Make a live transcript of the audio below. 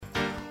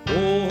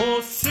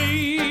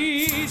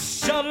Yossi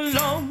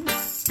Shalom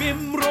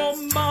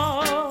Bimroman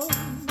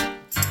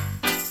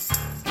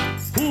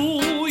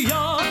Hu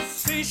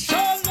Yossi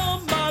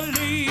Shalom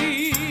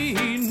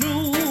Alinu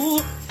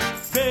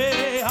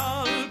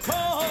Ve'al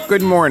Kol.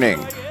 Good morning.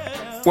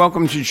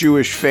 Welcome to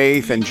Jewish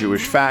Faith and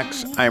Jewish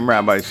Facts. I'm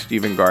Rabbi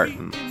Stephen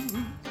Garten.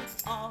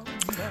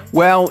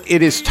 Well,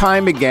 it is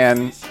time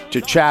again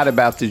to chat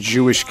about the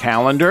Jewish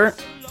calendar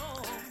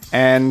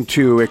and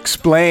to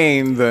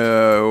explain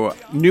the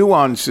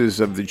nuances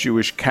of the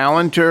Jewish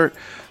calendar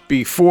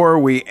before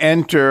we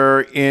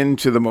enter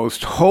into the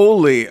most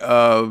holy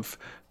of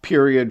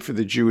period for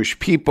the Jewish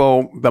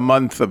people, the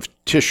month of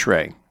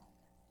Tishrei.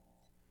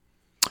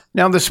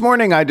 Now, this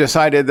morning I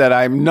decided that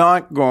I'm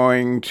not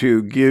going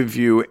to give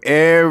you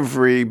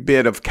every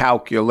bit of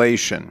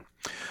calculation,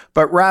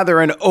 but rather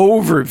an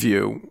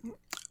overview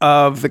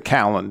of the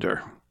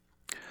calendar.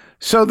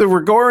 So the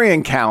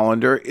Gregorian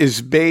calendar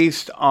is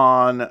based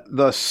on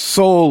the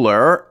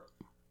solar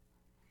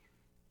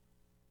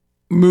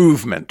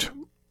movement.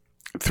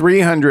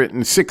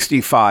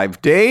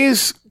 365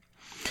 days.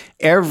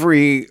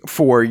 Every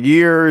 4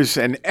 years,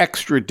 an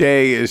extra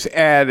day is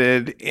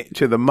added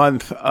to the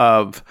month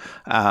of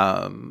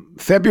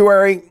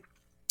February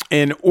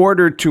in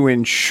order to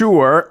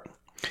ensure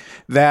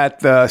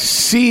that the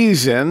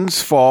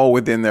seasons fall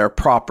within their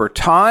proper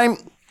time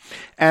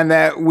and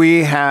that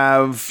we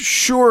have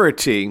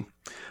surety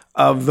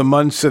of the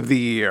months of the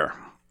year.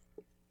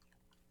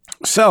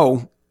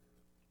 So,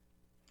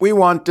 we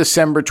want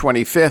December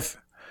 25th,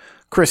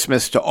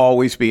 Christmas, to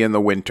always be in the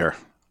winter.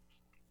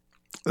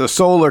 The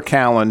solar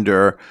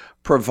calendar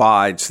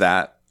provides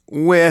that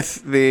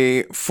with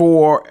the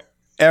 4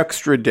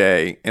 extra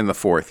day in the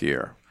 4th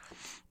year.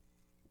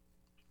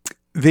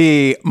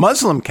 The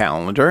Muslim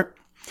calendar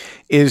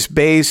is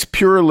based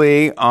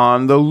purely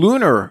on the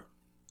lunar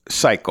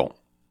cycle.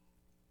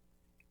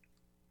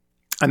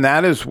 And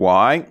that is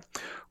why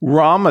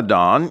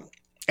Ramadan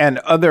and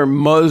other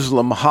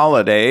Muslim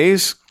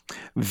holidays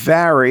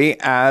vary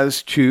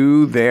as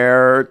to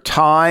their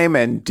time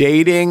and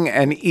dating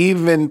and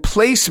even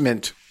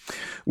placement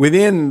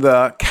within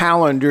the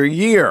calendar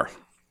year.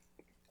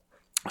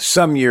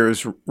 Some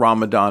years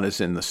Ramadan is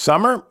in the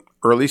summer,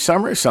 early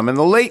summer, some in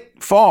the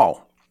late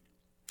fall.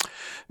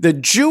 The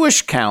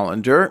Jewish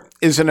calendar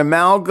is an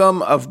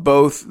amalgam of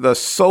both the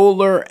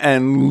solar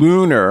and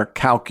lunar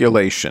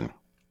calculation.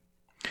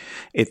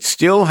 It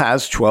still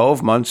has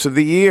 12 months of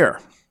the year.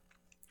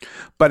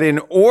 But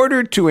in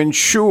order to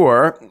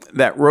ensure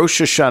that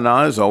Rosh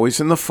Hashanah is always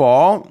in the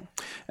fall,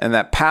 and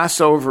that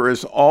Passover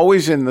is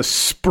always in the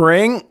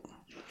spring,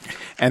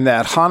 and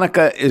that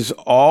Hanukkah is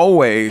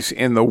always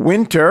in the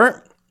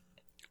winter,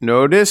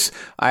 notice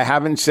I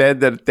haven't said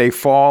that they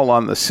fall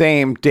on the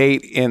same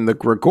date in the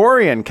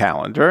Gregorian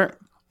calendar.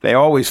 They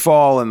always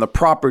fall in the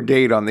proper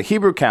date on the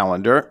Hebrew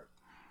calendar.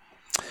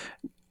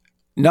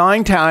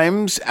 9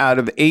 times out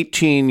of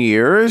 18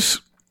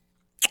 years,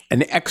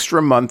 an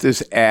extra month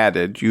is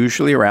added,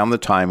 usually around the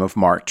time of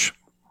March.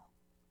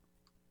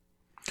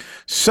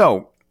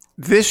 So,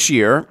 this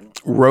year,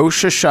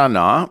 Rosh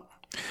Hashanah,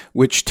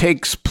 which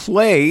takes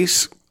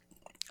place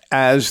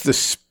as the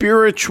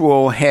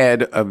spiritual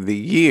head of the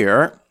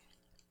year,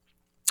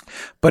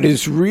 but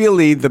is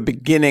really the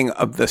beginning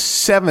of the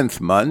 7th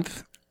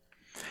month,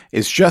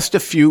 is just a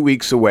few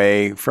weeks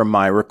away from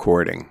my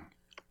recording.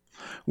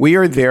 We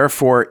are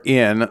therefore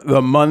in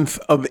the month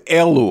of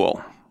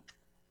Elul,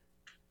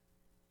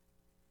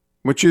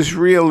 which is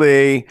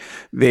really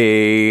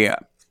the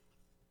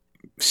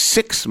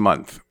 6th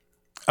month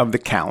of the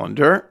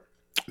calendar,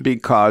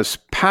 because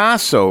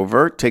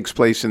Passover takes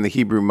place in the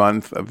Hebrew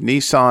month of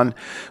Nisan,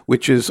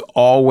 which is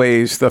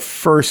always the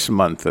 1st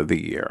month of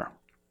the year.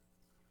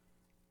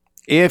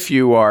 If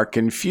you are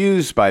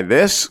confused by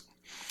this,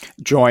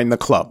 join the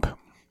club.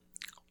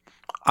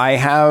 I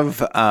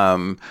have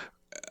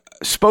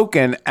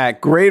spoken at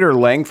greater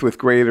length with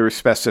greater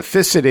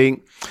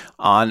specificity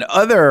on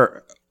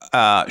other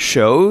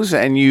shows,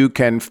 and you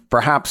can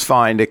perhaps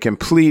find a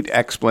complete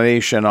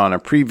explanation on a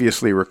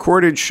previously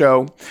recorded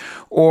show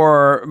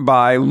or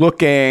by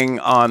looking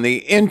on the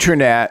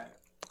internet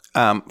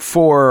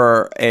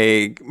for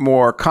a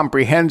more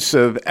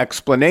comprehensive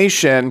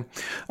explanation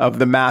of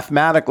the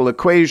mathematical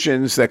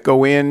equations that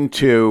go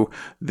into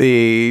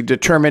the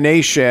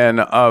determination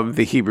of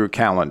the Hebrew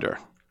calendar.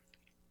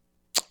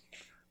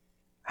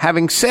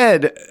 Having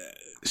said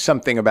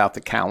something about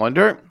the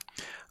calendar,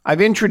 I've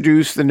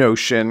introduced the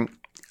notion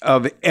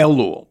of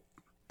Elul,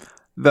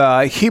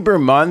 the Hebrew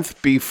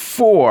month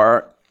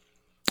before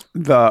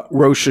the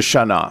Rosh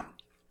Hashanah.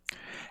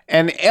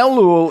 And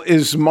Elul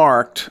is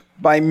marked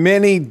by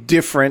many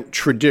different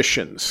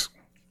traditions.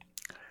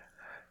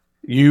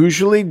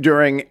 Usually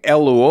during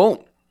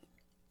Elul,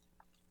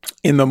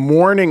 in the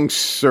morning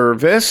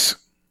service,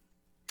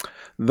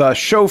 the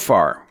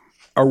shofar,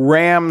 a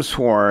ram's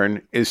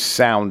horn, is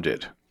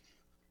sounded.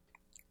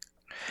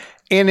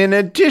 And in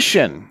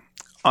addition,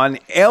 on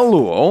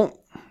Elul,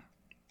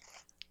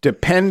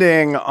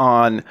 depending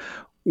on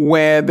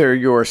whether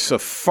you're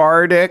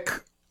Sephardic,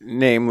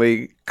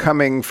 namely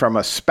coming from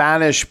a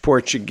Spanish,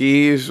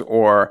 Portuguese,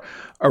 or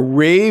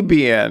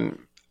Arabian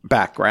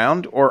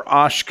background, or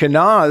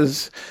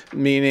Ashkenaz,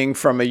 meaning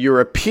from a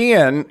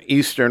European,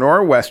 Eastern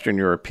or Western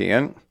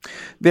European,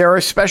 there are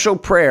special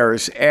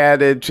prayers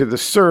added to the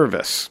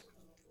service.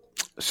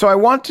 So I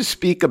want to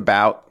speak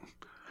about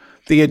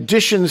the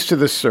additions to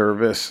the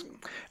service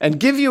and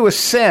give you a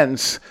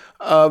sense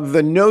of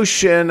the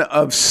notion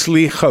of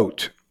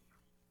slichot,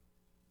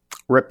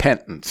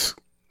 repentance.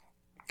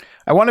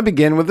 I want to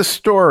begin with a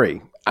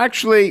story.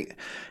 Actually,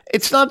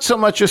 it's not so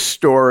much a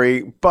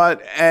story,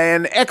 but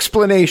an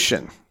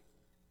explanation.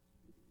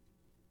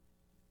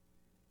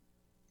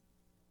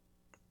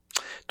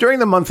 During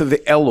the month of the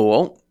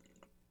Elul,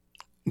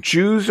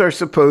 Jews are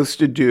supposed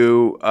to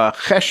do a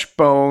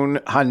cheshbon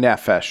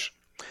hanefesh,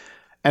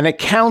 an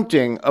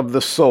accounting of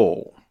the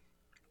soul.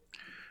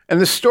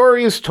 And the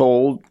story is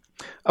told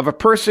of a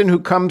person who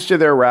comes to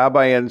their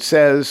rabbi and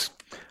says,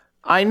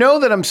 I know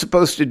that I'm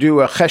supposed to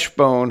do a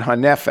cheshbon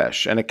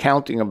hanefesh, an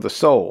accounting of the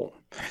soul.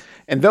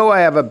 And though I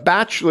have a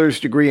bachelor's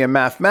degree in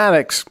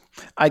mathematics,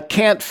 I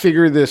can't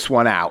figure this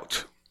one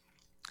out.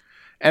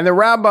 And the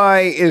rabbi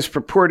is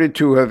purported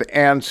to have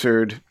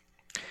answered,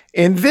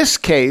 in this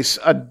case,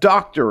 a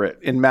doctorate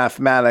in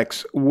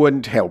mathematics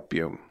wouldn't help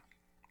you.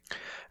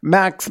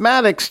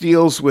 Mathematics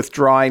deals with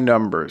dry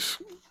numbers,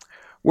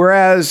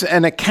 whereas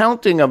an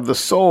accounting of the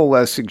soul,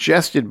 as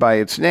suggested by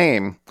its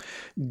name,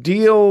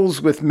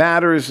 deals with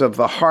matters of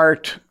the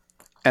heart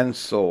and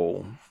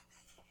soul.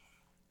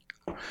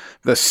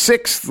 The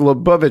sixth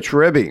Lubavitch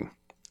Rebbe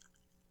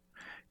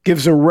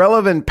gives a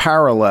relevant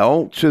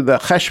parallel to the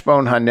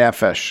Cheshbon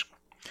HaNefesh,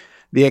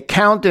 the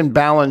account and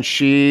balance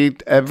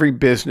sheet every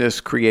business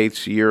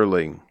creates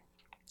yearly.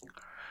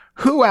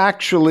 Who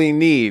actually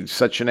needs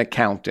such an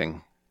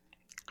accounting?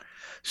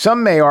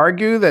 Some may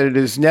argue that it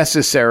is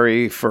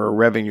necessary for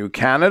Revenue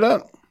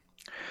Canada,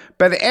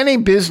 but any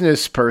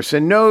business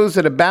person knows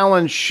that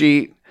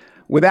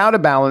without a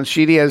balance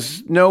sheet, he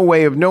has no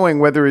way of knowing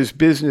whether his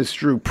business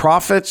drew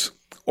profits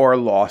or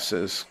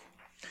losses.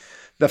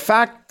 The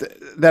fact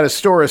that a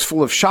store is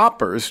full of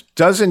shoppers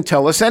doesn't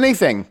tell us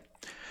anything.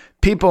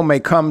 People may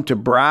come to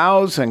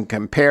browse and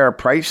compare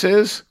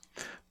prices,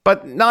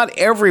 but not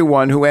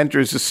everyone who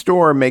enters a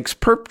store makes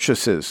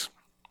purchases.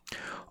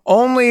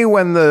 Only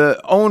when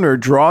the owner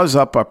draws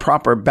up a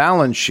proper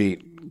balance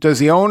sheet does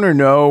the owner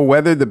know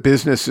whether the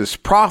business is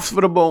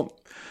profitable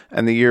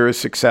and the year is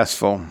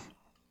successful.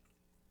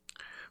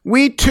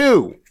 We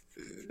too,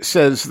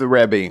 says the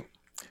Rebbe,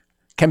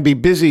 can be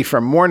busy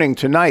from morning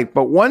to night,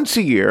 but once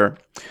a year,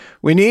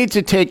 we need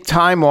to take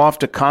time off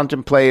to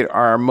contemplate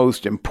our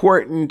most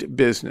important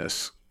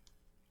business.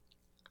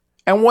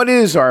 And what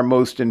is our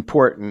most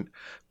important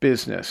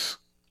business?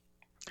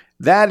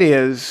 That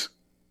is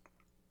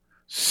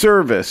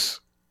service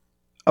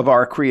of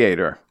our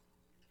Creator.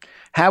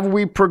 Have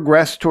we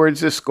progressed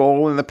towards this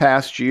goal in the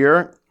past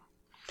year?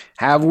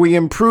 Have we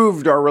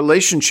improved our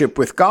relationship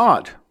with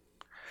God?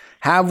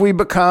 Have we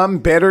become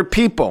better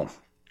people,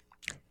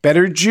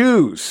 better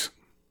Jews?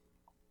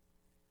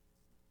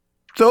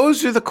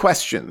 Those are the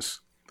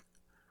questions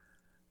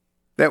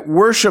that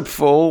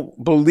worshipful,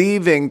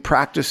 believing,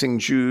 practicing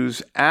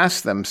Jews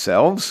ask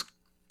themselves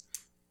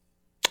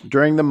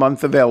during the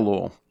month of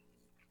Elul.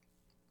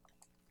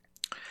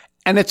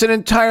 And it's an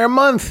entire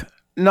month,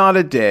 not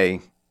a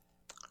day.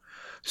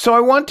 So I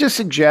want to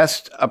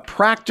suggest a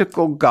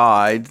practical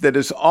guide that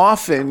is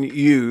often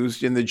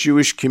used in the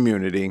Jewish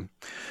community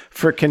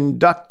for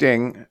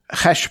conducting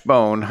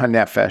Cheshbon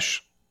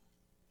HaNefesh.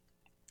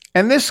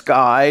 And this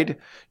guide,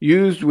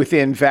 used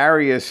within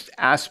various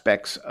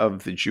aspects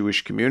of the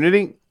Jewish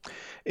community,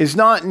 is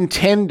not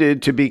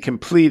intended to be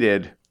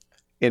completed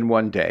in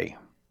one day.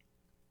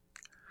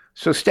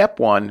 So step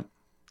one,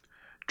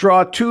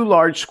 draw 2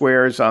 large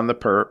squares on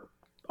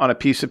a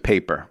piece of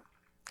paper.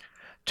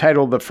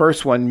 Title the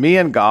first one, Me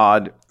and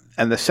God,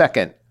 and the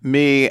second,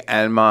 Me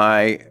and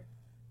my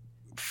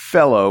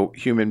fellow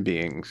human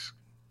beings.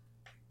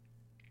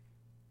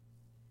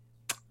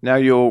 Now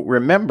you'll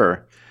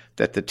remember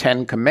that the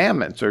 10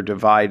 Commandments are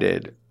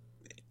divided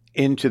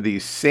into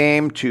these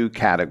same 2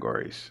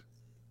 categories.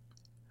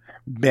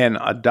 Ben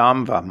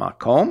Adam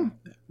v'Makom,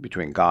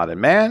 between God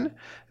and man,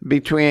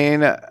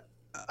 between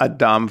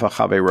Adam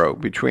v'Chavero,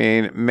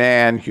 between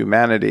man,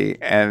 humanity,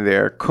 and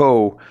their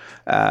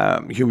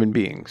co-human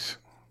beings.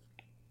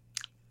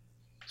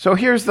 So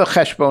here's the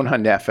Cheshbon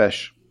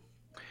HaNefesh.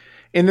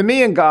 In the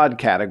Me and God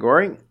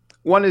category,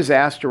 one is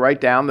asked to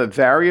write down the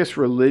various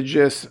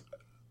religious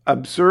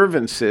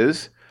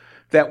observances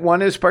that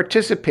one has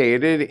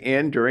participated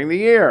in during the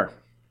year.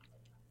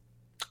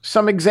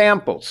 Some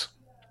examples.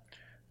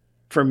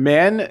 For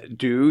men,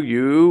 do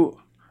you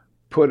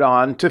put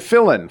on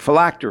tefillin,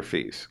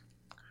 phylacteries?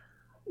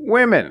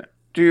 Women,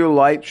 do you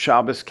light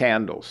Shabbos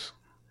candles?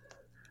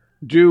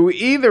 Do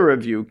either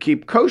of you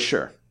keep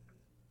kosher?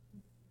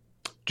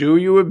 Do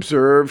you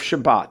observe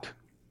Shabbat?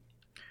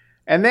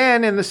 And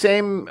then in the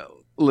same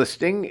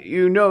listing,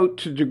 you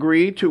note the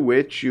degree to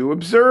which you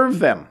observe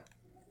them.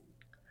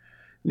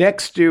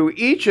 Next to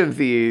each of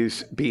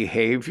these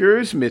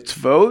behaviors,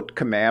 mitzvot,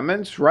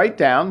 commandments, write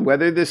down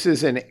whether this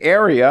is an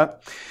area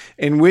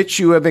in which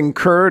you have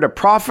incurred a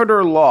profit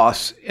or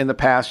loss in the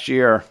past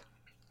year.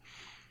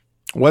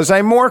 Was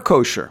I more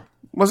kosher?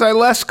 Was I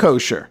less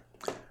kosher?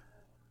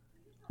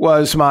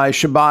 Was my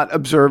Shabbat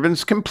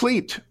observance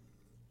complete?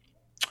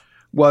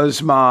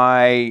 Was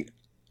my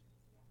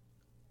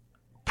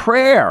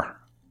prayer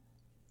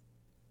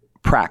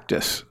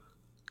practice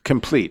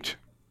complete?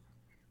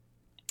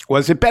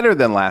 Was it better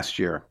than last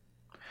year?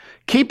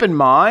 Keep in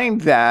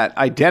mind that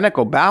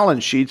identical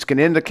balance sheets can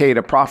indicate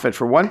a profit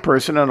for one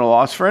person and a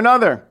loss for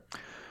another.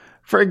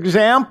 For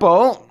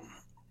example,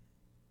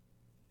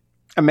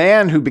 a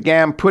man who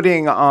began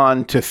putting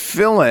on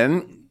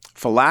tefillin,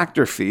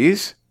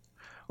 phylacteries,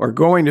 or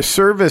going to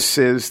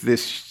services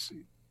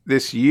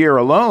this year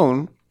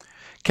alone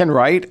can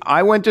write,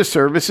 I went to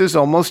services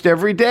almost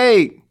every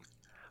day.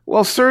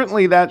 Well,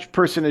 certainly that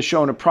person has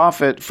shown a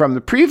profit from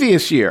the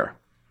previous year.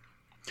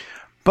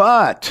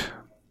 But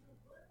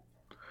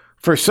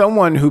for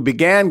someone who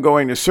began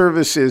going to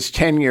services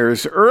 10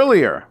 years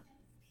earlier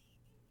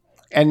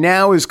and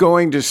now is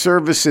going to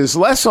services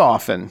less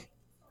often,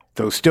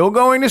 though still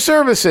going to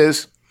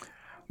services,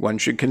 one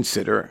should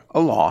consider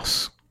a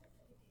loss.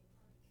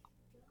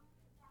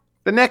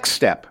 The next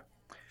step,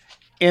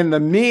 in the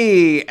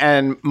me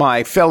and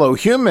my fellow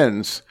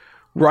humans,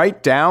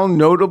 write down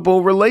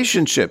notable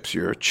relationships,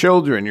 your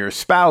children, your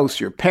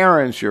spouse, your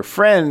parents, your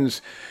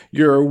friends,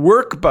 your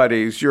work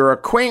buddies, your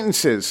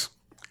acquaintances.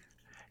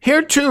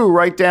 Here too,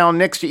 write down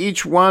next to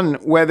each one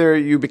whether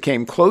you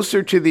became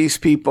closer to these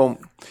people,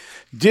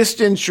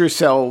 distanced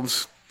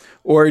yourselves,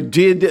 or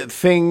did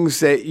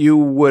things that you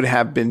would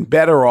have been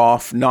better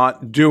off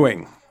not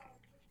doing.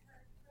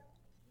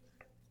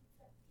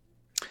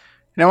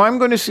 Now I'm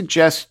going to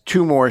suggest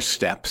two more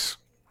steps.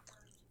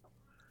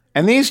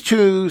 And these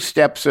two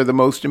steps are the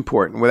most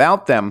important.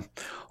 Without them,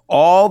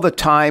 all the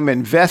time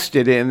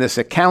invested in this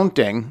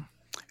accounting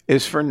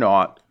is for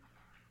naught.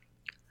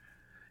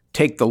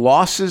 Take the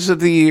losses of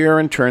the year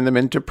and turn them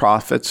into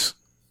profits.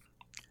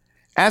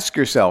 Ask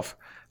yourself,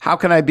 how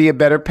can I be a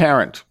better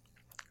parent?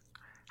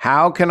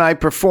 How can I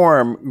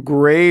perform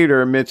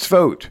greater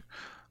mitzvot,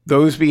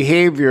 those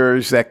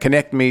behaviors that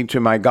connect me to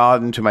my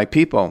God and to my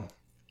people?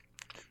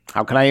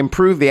 How can I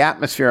improve the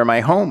atmosphere in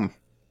my home?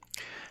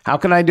 How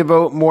can I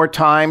devote more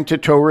time to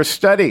Torah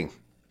study?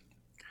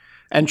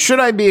 And should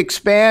I be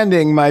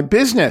expanding my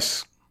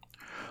business?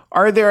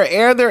 Are there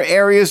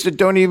areas that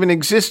don't even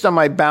exist on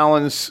my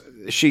balance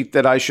sheet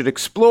that I should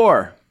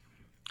explore?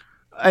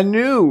 A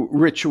new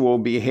ritual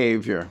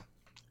behavior,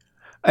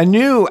 a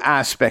new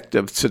aspect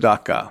of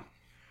tzedakah,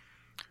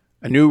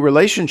 a new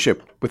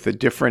relationship with a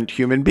different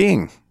human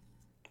being.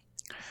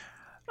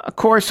 Of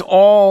course,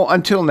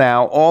 until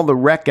now, all the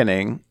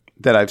reckoning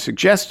that I've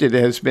suggested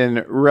has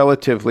been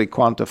relatively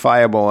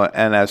quantifiable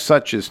and as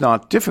such is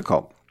not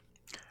difficult.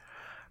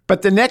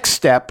 But the next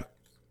step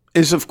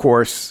is, of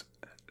course,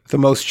 the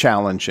most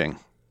challenging.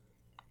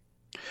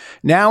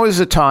 Now is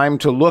the time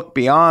to look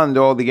beyond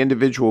all the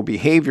individual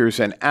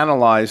behaviors and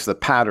analyze the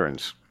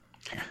patterns.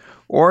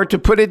 Or to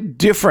put it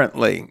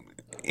differently,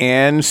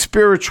 in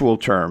spiritual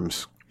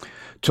terms,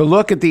 to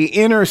look at the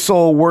inner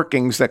soul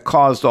workings that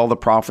caused all the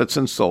profits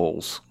and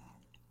souls.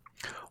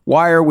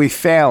 Why are we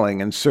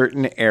failing in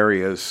certain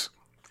areas?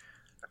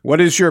 What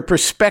is your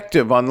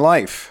perspective on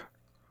life?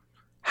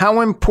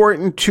 How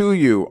important to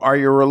you are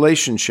your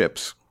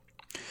relationships?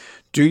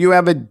 Do you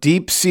have a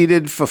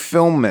deep-seated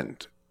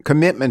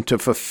commitment to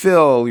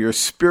fulfill your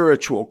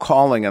spiritual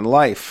calling in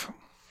life?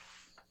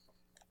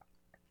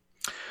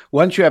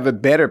 Once you have a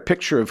better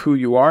picture of who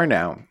you are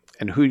now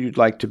and who you'd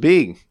like to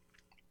be,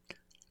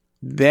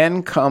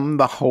 then come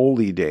the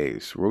holy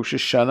days, Rosh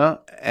Hashanah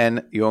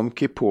and Yom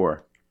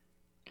Kippur.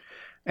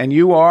 And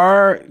you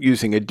are,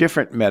 using a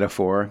different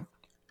metaphor,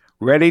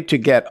 ready to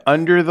get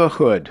under the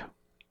hood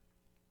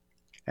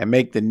and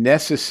make the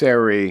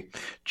necessary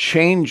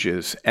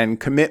changes and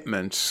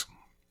commitments.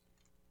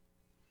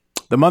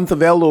 The month of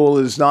Elul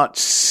is not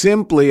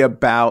simply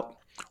about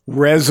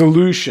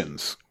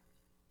resolutions.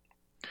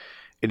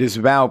 It is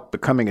about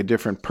becoming a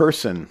different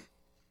person.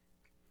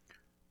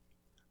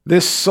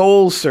 This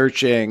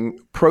soul-searching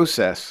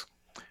process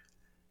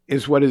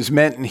is what is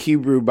meant in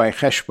Hebrew by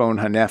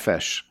Cheshbon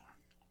HaNefesh.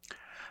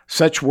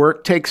 Such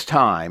work takes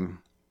time.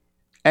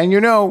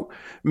 And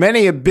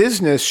many a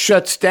business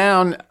shuts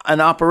down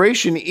an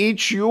operation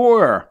each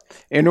year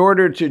in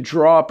order to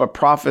draw up a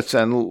profits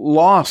and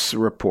loss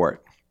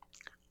report.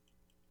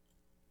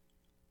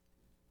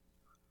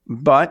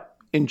 But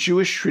in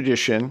Jewish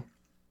tradition,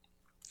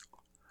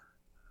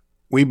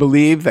 we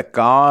believe that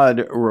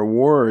God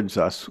rewards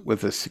us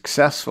with a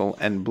successful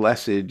and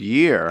blessed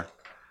year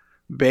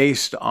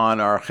based on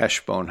our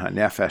Cheshbon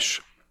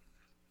HaNefesh.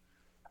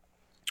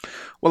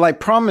 Well, I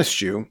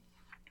promised you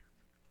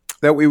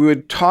that we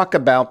would talk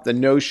about the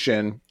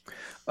notion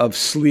of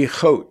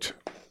slichot.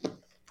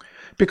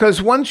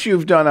 Because once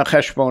you've done a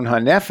Cheshbon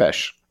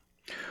HaNefesh,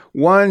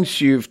 once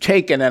you've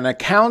taken an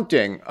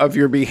accounting of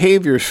your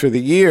behaviors for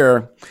the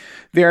year,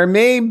 there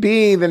may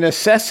be the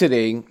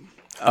necessity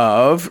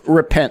of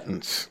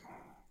repentance.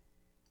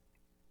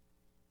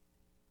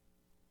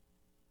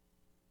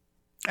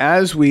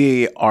 As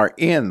we are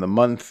in the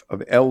month of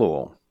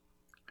Elul,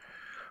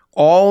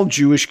 all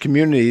Jewish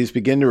communities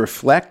begin to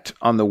reflect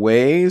on the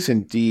ways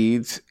and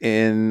deeds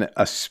in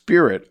a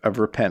spirit of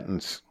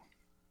repentance.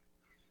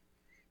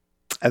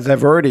 As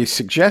I've already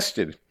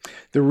suggested,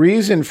 the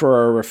reason for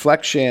our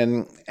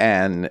reflection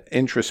and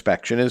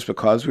introspection is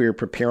because we are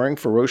preparing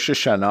for Rosh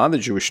Hashanah, the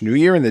Jewish New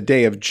Year, and the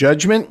Day of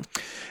Judgment,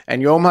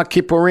 and Yom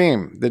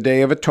HaKippurim, the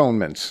Day of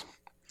Atonements.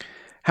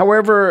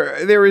 However,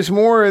 there is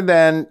more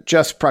than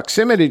just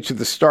proximity to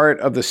the start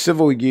of the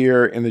civil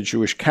year in the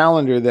Jewish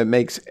calendar that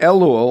makes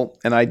Elul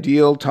an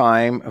ideal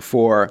time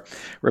for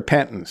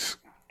repentance.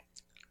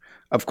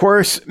 Of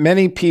course,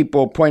 many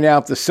people point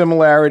out the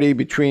similarity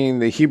between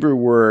the Hebrew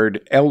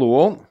word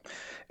Elul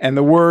and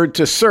the word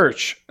to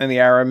search in the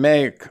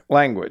Aramaic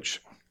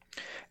language.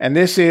 And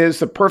this is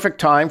the perfect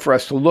time for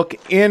us to look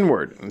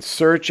inward and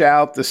search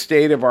out the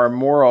state of our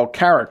moral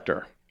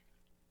character.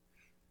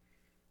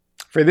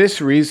 For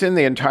this reason,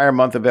 the entire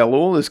month of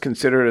Elul is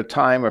considered a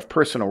time of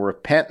personal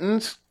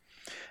repentance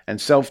and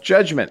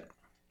self-judgment.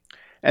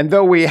 And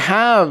though we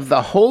have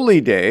the holy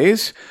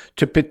days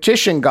to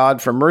petition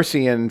God for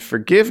mercy and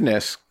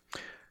forgiveness,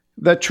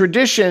 the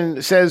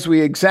tradition says we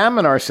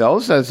examine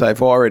ourselves, as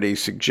I've already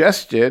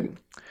suggested,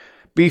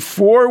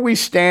 before we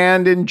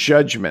stand in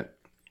judgment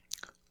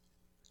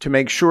to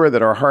make sure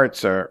that our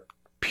hearts are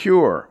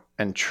pure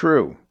and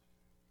true.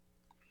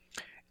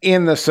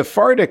 In the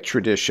Sephardic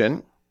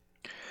tradition,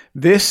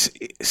 this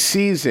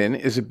season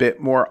is a bit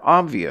more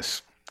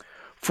obvious.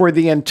 For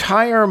the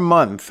entire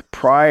month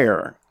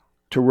prior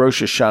to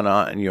Rosh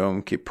Hashanah and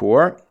Yom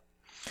Kippur,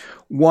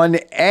 one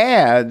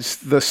adds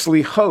the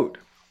slichot,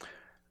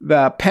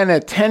 the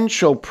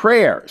penitential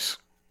prayers,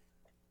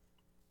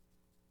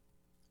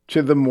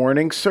 to the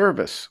morning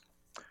service.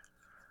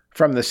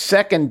 From the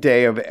second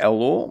day of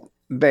Elul,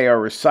 they are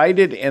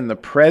recited in the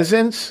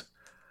presence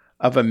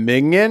of a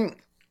minyan,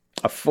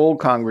 a full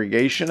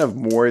congregation of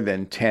more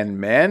than 10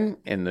 men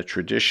in the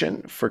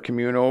tradition for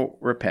communal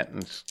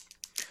repentance.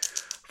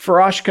 For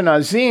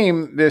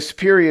Ashkenazim, this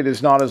period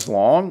is not as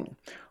long,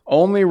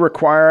 only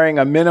requiring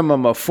a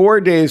minimum of 4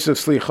 days of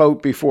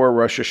slichot before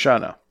Rosh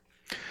Hashanah.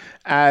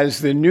 As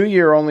the new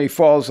year only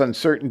falls on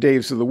certain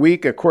days of the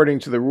week, according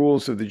to the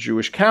rules of the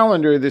Jewish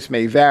calendar, this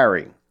may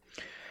vary.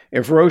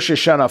 If Rosh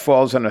Hashanah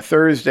falls on a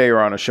Thursday or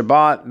on a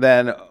Shabbat,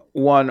 then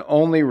one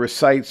only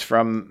recites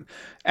from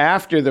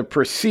after the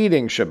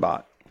preceding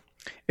Shabbat.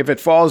 If it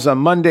falls on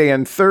Monday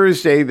and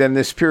Thursday, then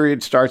this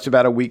period starts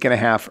about a week and a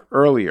half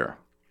earlier.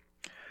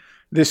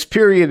 This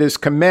period is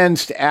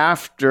commenced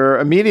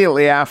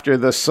immediately after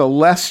the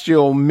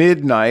celestial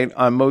midnight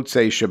on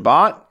Motzei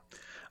Shabbat,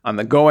 on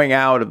the going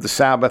out of the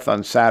Sabbath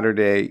on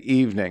Saturday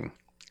evening,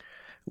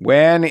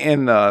 when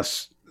in the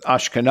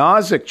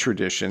Ashkenazic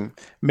tradition,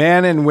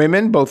 men and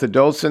women, both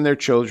adults and their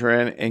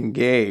children,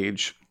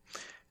 engage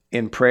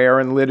in prayer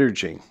and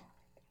liturgy.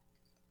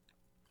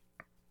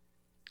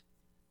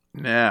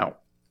 Now,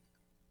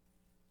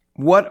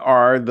 what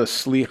are the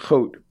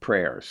slichot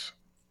prayers?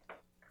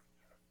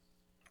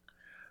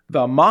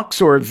 The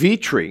Machzor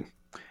Vitri,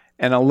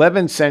 an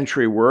 11th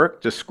century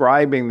work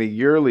describing the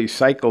yearly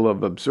cycle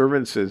of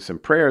observances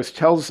and prayers,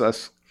 tells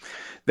us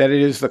that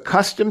it is the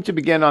custom to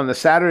begin on the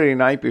Saturday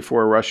night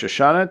before Rosh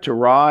Hashanah to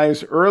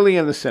rise early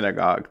in the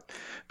synagogue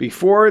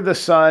before the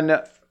sun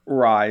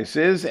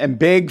rises and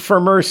beg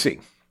for mercy.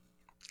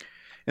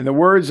 In the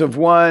words of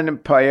one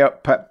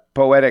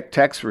poetic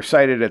text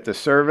recited at the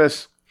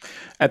service,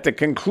 at the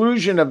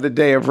conclusion of the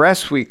day of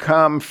rest, we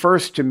come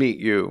first to meet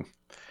you.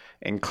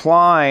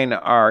 Incline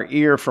our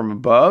ear from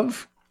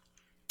above,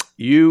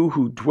 you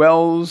who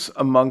dwells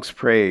amongst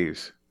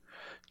praise,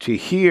 to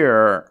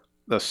hear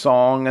the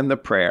song and the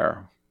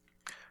prayer.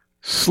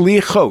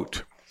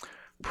 Slichot,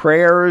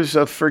 prayers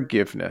of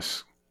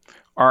forgiveness,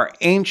 are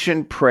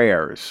ancient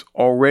prayers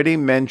already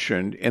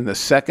mentioned in the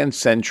 2nd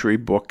century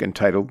book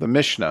entitled the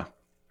Mishnah.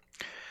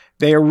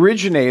 They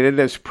originated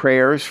as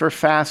prayers for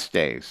fast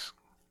days.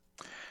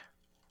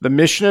 The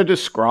Mishnah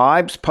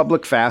describes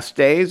public fast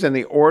days and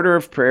the order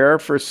of prayer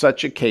for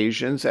such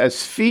occasions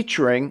as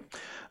featuring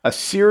a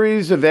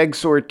series of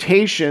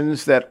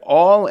exhortations that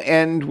all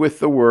end with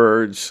the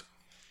words,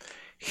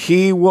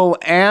 "He will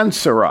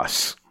answer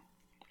us,"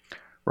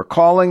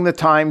 recalling the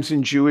times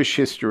in Jewish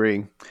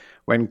history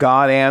when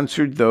God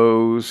answered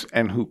those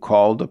and who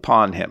called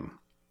upon him.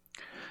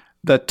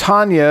 The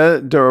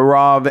Tanya de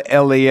Rav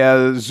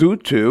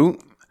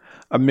Eliezutu,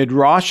 a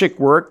midrashic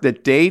work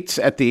that dates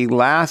at the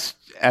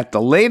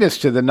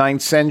latest to the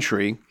 9th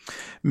century,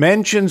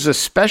 mentions a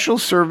special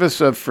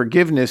service of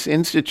forgiveness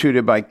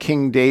instituted by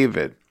King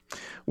David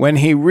when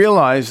he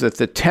realized that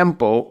the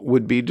temple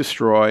would be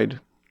destroyed.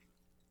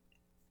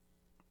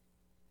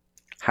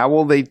 How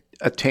will they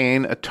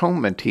attain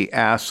atonement, he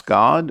asked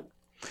God,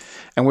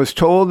 and was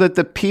told that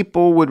the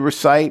people would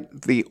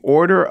recite the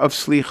order of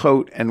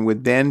slichot and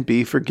would then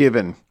be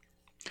forgiven.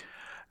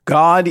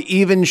 God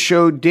even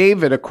showed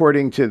David,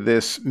 according to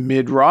this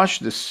midrash,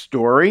 this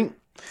story,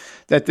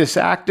 that this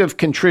act of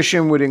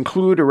contrition would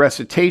include a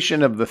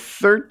recitation of the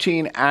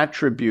 13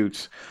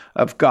 attributes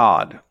of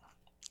God.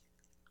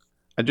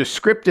 A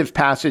descriptive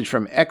passage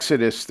from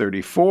Exodus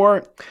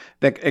 34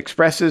 that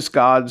expresses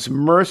God's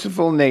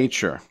merciful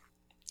nature.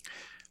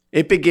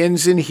 It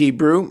begins in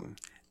Hebrew,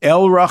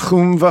 El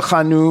Rachum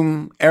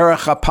V'Chanum Erech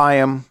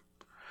Apayim,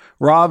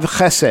 Rav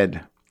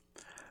Chesed,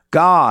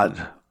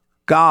 God,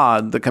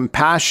 the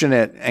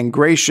compassionate and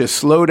gracious,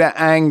 slow to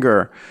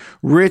anger,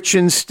 rich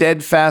in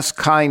steadfast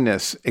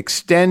kindness,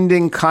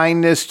 extending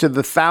kindness to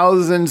the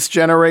thousandth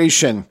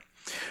generation,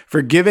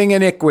 forgiving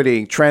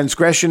iniquity,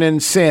 transgression,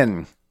 and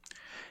sin.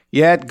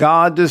 Yet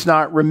God does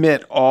not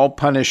remit all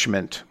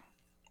punishment.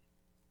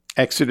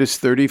 Exodus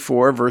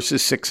 34,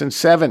 verses 6 and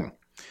 7.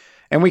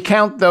 And we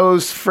count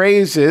those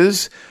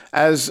phrases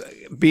as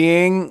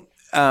being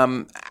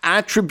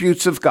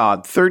attributes of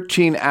God,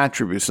 13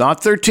 attributes,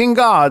 not 13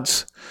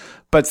 gods,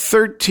 but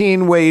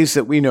 13 ways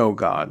that we know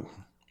God.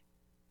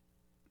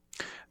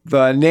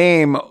 The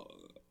name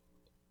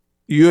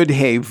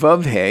Yud-He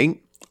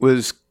Vav-He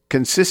was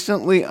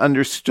consistently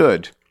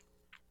understood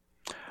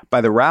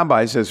by the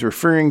rabbis as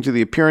referring to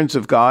the appearance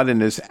of God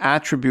and his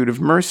attribute of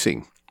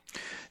mercy.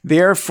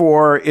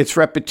 Therefore, its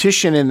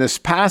repetition in this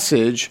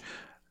passage,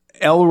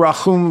 El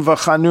Rachum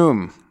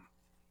V'Chanum,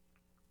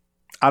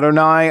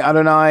 Adonai,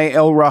 Adonai,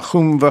 El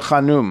Rachum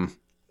V'Chanum.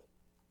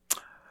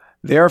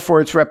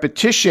 Therefore, its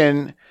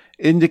repetition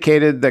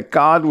indicated that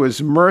God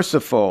was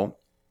merciful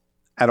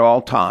at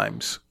all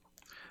times.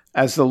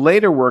 As the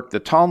later work, the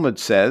Talmud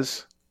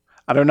says,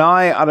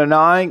 Adonai,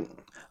 Adonai,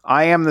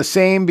 I am the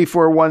same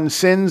before one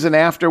sins and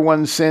after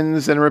one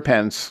sins and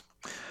repents.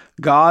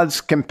 God's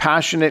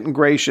compassionate and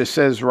gracious,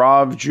 says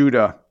Rav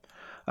Judah.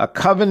 A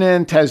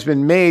covenant has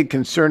been made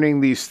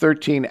concerning these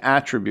 13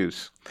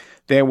 attributes.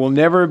 They will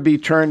never be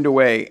turned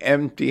away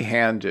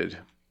empty-handed.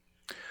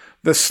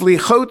 The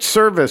Slichot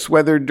service,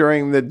 whether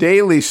during the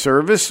daily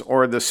service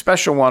or the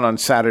special one on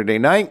Saturday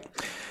night,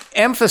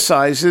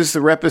 emphasizes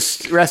the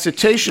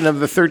recitation of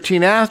the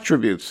 13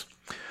 attributes.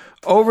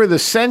 Over the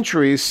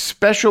centuries,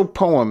 special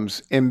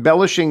poems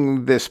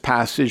embellishing this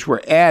passage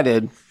were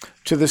added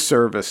to the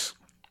service.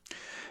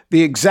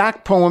 The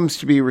exact poems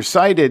to be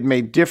recited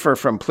may differ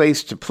from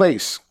place to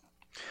place,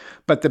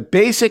 but the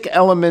basic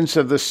elements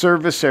of the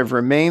service have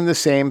remained the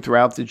same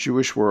throughout the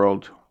Jewish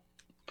world.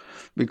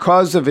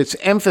 Because of its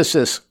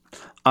emphasis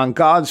on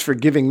God's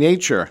forgiving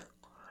nature,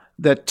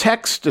 the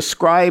text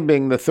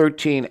describing the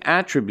 13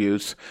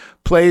 attributes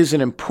plays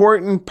an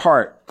important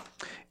part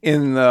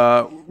in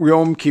the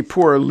Yom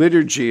Kippur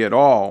liturgy at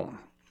all.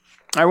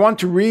 I want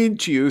to read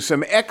to you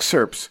some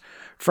excerpts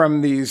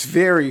from these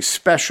very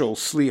special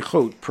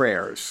Slichot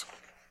prayers.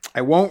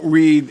 I won't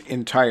read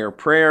entire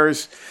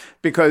prayers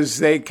because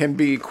they can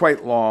be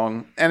quite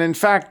long. And in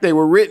fact, they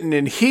were written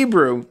in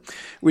Hebrew,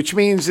 which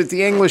means that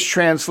the English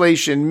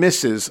translation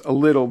misses a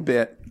little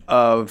bit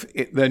of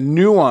the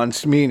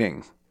nuanced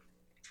meaning.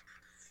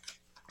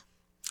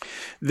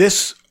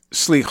 This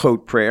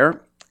Slichot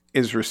prayer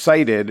is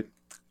recited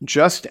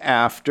just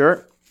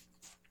after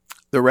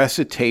the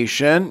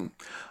recitation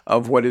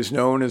of what is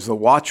known as the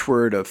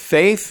watchword of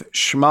faith,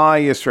 Shema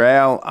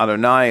Yisrael,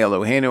 Adonai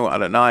Eloheinu,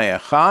 Adonai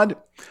Echad.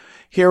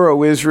 Hear,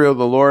 O Israel,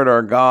 the Lord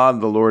our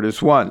God, the Lord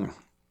is one.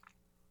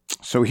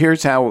 So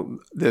here's how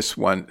this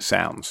one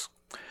sounds.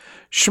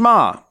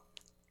 Shema,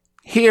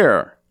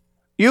 hear,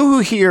 you who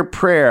hear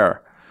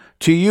prayer,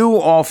 to you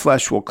all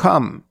flesh will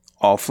come.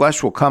 All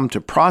flesh will come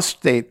to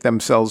prostrate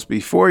themselves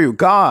before you.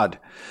 God,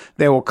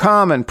 they will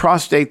come and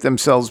prostrate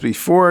themselves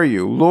before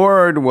you.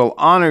 Lord, will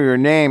honor your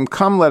name.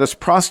 Come, let us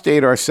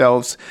prostrate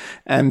ourselves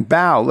and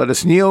bow. Let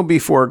us kneel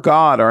before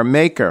God, our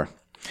Maker.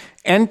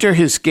 Enter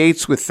his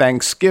gates with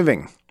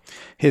thanksgiving,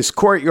 his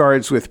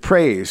courtyards with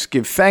praise.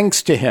 Give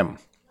thanks to him.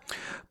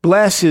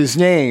 Bless his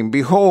name.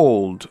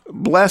 Behold,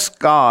 bless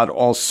God,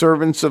 all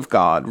servants of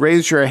God.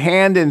 Raise your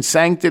hand in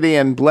sanctity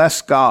and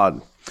bless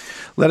God.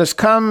 Let us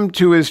come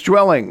to his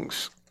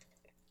dwellings.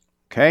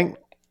 Okay,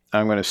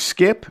 I'm going to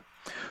skip.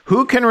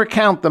 Who can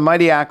recount the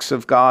mighty acts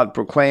of God,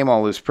 proclaim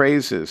all his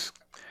praises?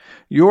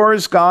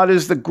 Yours, God,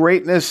 is the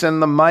greatness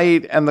and the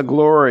might and the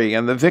glory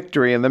and the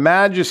victory and the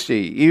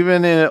majesty,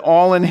 even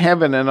all in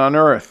heaven and on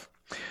earth.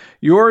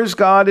 Yours,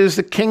 God, is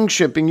the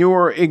kingship, and you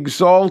are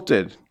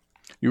exalted.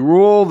 You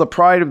rule the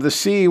pride of the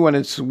sea when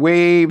its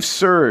waves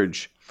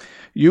surge.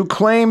 You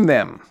claim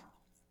them.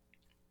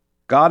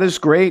 God is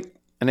great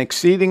and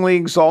exceedingly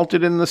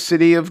exalted in the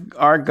city of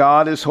our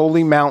God, his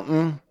holy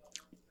mountain.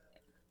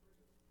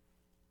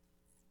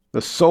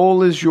 The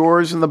soul is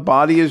yours and the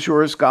body is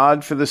yours,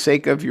 God, for the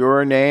sake of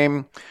your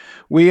name.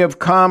 We have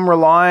come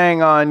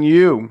relying on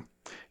you,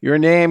 your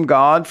name,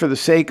 God, for the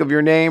sake of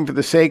your name, for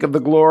the sake of the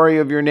glory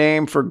of your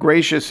name, for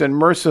gracious and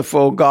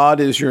merciful God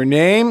is your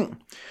name.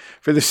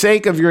 For the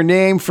sake of your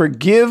name,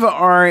 forgive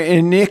our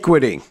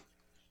iniquity,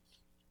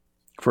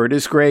 for it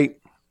is great.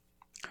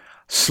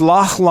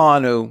 Slach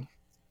lanu,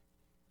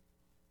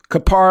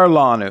 kapar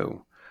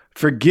lanu,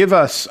 forgive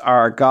us,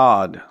 our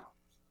God,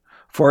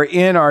 for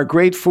in our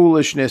great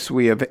foolishness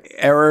we have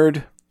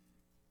erred.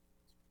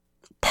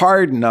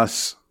 Pardon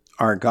us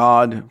our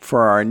God,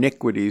 for our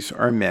iniquities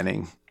are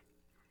many.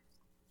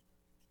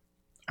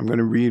 I'm going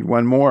to read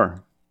one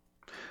more.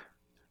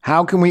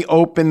 How can we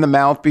open the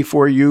mouth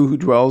before you who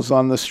dwells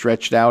on the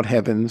stretched out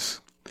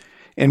heavens?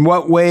 In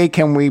what way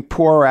can we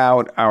pour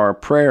out our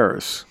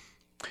prayers?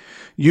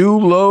 You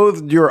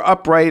loathed your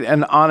upright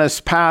and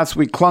honest paths.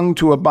 We clung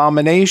to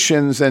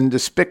abominations and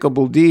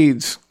despicable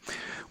deeds.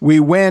 We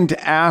went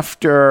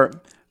after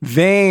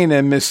vain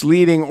and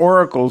misleading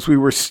oracles. We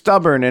were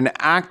stubborn and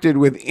acted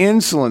with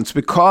insolence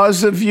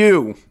because of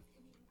you.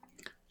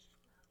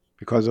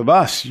 Because of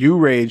us, you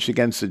raged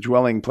against the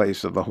dwelling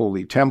place of the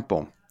holy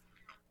temple.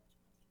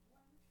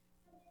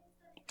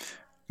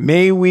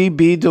 May we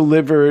be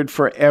delivered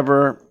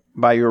forever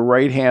by your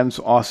right hand's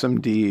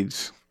awesome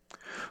deeds.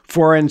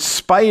 For in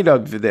spite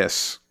of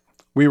this,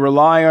 we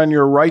rely on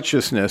your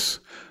righteousness.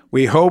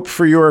 We hope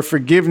for your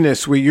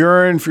forgiveness. We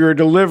yearn for your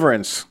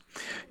deliverance.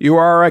 You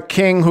are a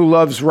king who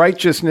loves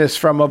righteousness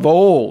from of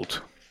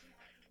old.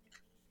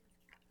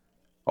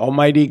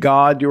 Almighty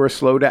God, you are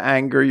slow to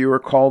anger. You are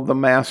called the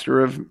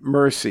master of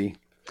mercy.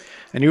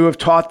 And you have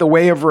taught the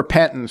way of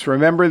repentance.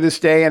 Remember this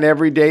day and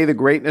every day the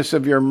greatness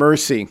of your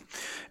mercy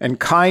and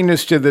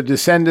kindness to the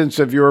descendants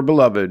of your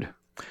beloved.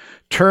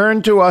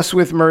 Turn to us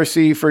with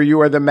mercy, for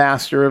you are the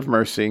master of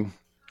mercy.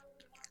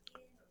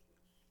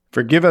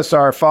 Forgive us,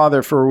 our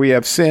Father, for we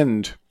have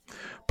sinned.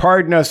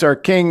 Pardon us, our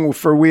King,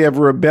 for we have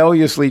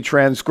rebelliously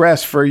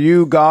transgressed. For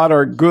you, God,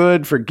 are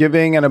good,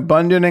 forgiving, and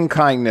abundant in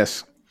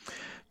kindness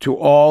to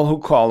all who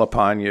call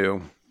upon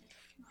you.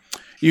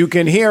 You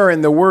can hear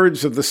in the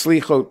words of the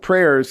Slichot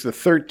prayers the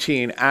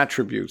 13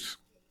 attributes.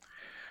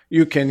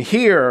 You can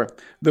hear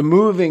the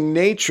moving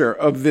nature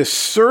of this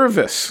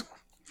service,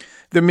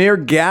 the mere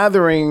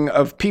gathering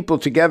of people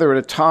together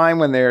at a time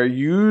when they're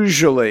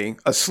usually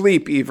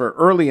asleep, either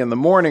early in the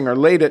morning or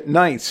late at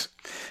night.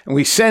 And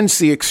we sense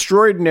the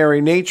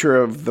extraordinary nature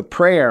of the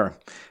prayer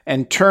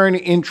and turn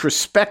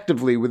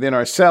introspectively within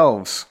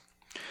ourselves.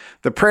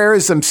 The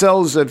prayers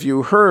themselves, as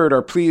you heard,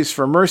 are pleas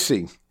for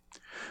mercy.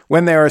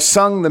 When they are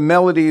sung, the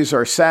melodies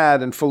are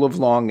sad and full of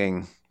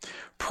longing.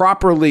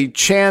 Properly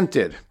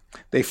chanted,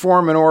 they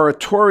form an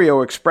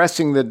oratorio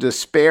expressing the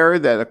despair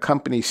that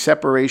accompanies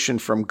separation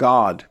from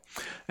God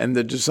and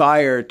the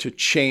desire to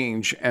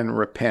change and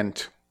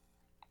repent.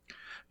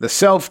 The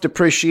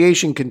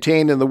self-depreciation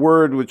contained in the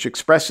word, which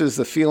expresses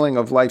the feeling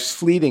of life's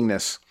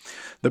fleetingness,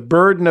 the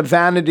burden of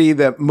vanity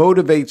that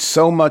motivates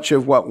so much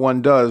of what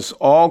one does,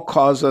 all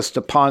cause us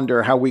to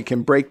ponder how we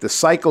can break the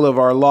cycle of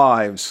our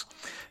lives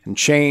and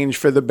change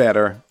for the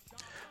better.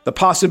 The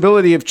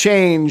possibility of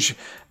change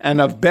and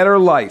of better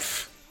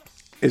life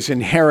is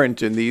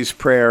inherent in these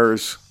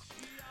prayers.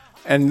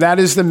 And that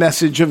is the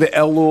message of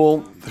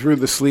Elul through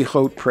the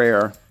Slichot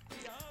prayer,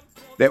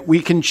 that we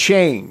can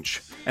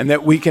change and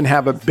that we can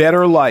have a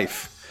better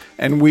life.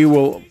 And we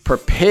will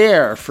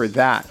prepare for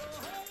that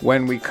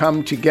when we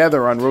come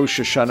together on Rosh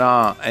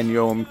Hashanah and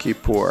Yom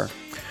Kippur.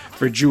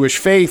 For Jewish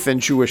Faith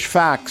and Jewish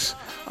Facts,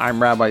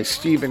 I'm Rabbi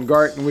Stephen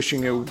Garten,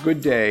 wishing you a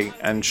good day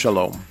and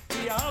shalom.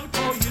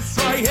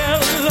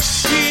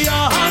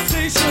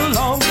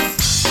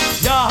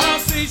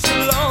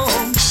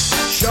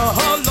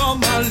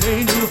 Shalom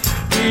Aleinu.